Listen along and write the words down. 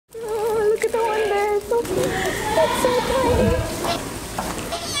It's so tiny.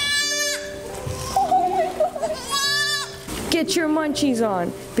 Oh my gosh. Get your munchies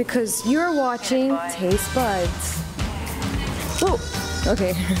on because you're watching Taste Buds. Whoa.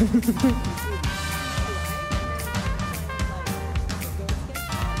 Okay.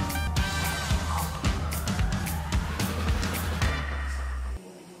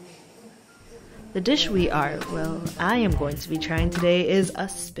 The dish I am going to be trying today is a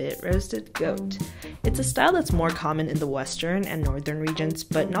spit roasted goat. It's a style that's more common in the western and northern regions,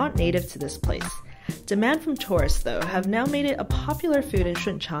 but not native to this place. Demand from tourists, though, have now made it a popular food in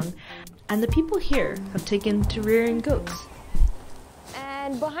Shunchang, and the people here have taken to rearing goats.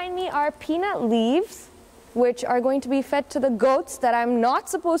 And behind me are peanut leaves, which are going to be fed to the goats that I'm not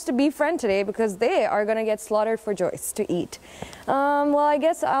supposed to befriend today because they are going to get slaughtered for Joyce to eat. Well, I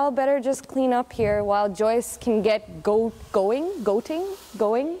guess I'll better just clean up here while Joyce can get goating.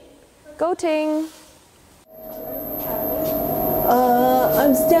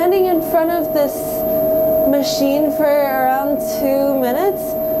 I'm standing in front of this machine for around 2 minutes,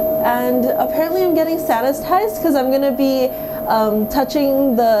 and apparently I'm getting sanitized because I'm going to be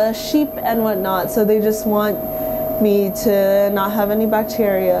touching the sheep and whatnot, so they just want me to not have any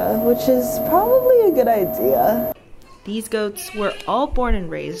bacteria, which is probably a good idea. These goats were all born and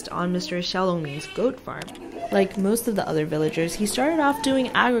raised on Mr. Xiao Longming's goat farm. Like most of the other villagers, he started off doing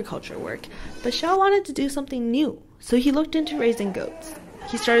agriculture work, but Xiao wanted to do something new, so he looked into raising goats.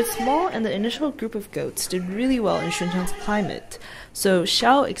 He started small, and the initial group of goats did really well in Shunchang's climate, so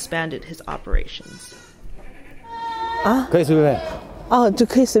Xiao expanded his operations. 啊，可以随便。哦，就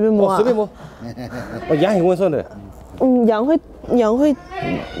可以随便摸啊。随便摸。哦，羊很温顺的。羊会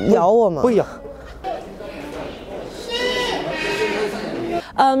咬我吗？会咬。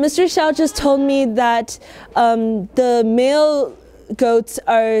Mr. Xiao just told me that the male goats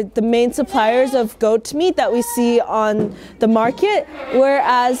are the main suppliers of goat meat that we see on the market,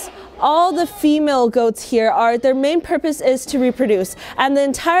 whereas all the female goats here their main purpose is to reproduce, and the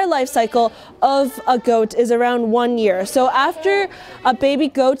entire life cycle of a goat is around 1 year. So after a baby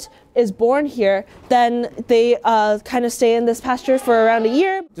goat is born here, then they kind of stay in this pasture for around a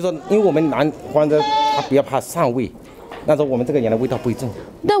year. 就说因为我们南方的它比较怕膻味，那时候我们这个羊的味道不会重。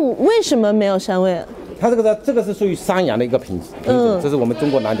那为什么没有膻味？ 它这个是属于山羊的一个品种，这是我们中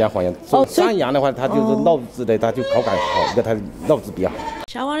国南疆黄羊。山羊的话，它就是肉质的，它就口感好，一个它肉质比较好。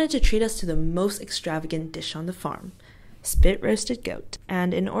Xiao wanted to treat us to the most extravagant dish on the farm, spit roasted goat.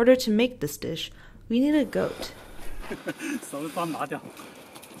 And in order to make this dish, we need a goat.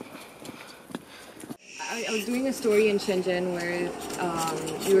 I was doing a story in Shenzhen where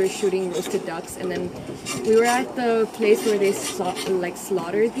we were shooting roasted ducks, and then we were at the place where they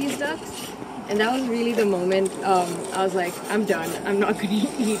slaughtered these ducks. And that was really the moment I was like, I'm done. I'm not going to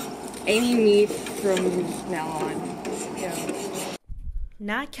eat any meat from now on. Yeah.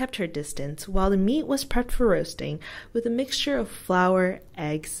 Nat kept her distance while the meat was prepped for roasting with a mixture of flour,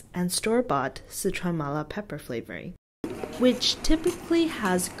 eggs, and store-bought Sichuan mala pepper flavoring, which typically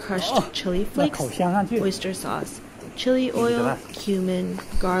has crushed chili flakes, oyster sauce, chili oil, cumin,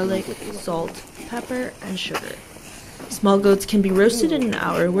 garlic, salt, pepper, and sugar. Small goats can be roasted in an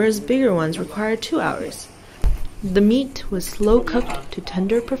hour, whereas bigger ones require 2 hours. The meat was slow cooked to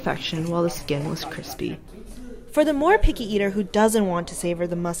tender perfection while the skin was crispy. For the more picky eater who doesn't want to savor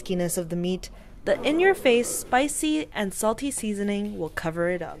the muskiness of the meat, the in-your-face spicy and salty seasoning will cover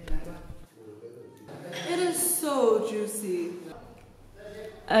it up. It is so juicy.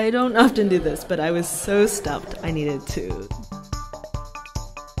 I don't often do this, but I was so stuffed I needed to.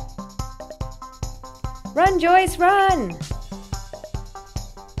 Run, Joyce, run!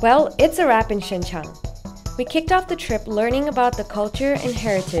 Well, it's a wrap in Shunchang. We kicked off the trip learning about the culture and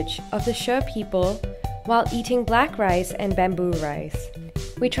heritage of the She people while eating black rice and bamboo rice.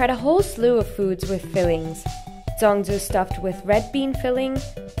 We tried a whole slew of foods with fillings. Zongzu stuffed with red bean filling,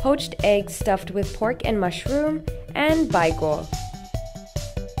 poached eggs stuffed with pork and mushroom, and baigo.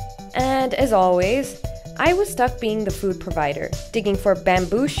 And as always, I was stuck being the food provider, digging for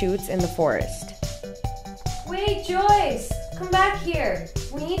bamboo shoots in the forest. Wait, Joyce! Come back here!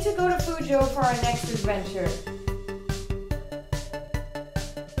 We need to go to Fujian for our next adventure.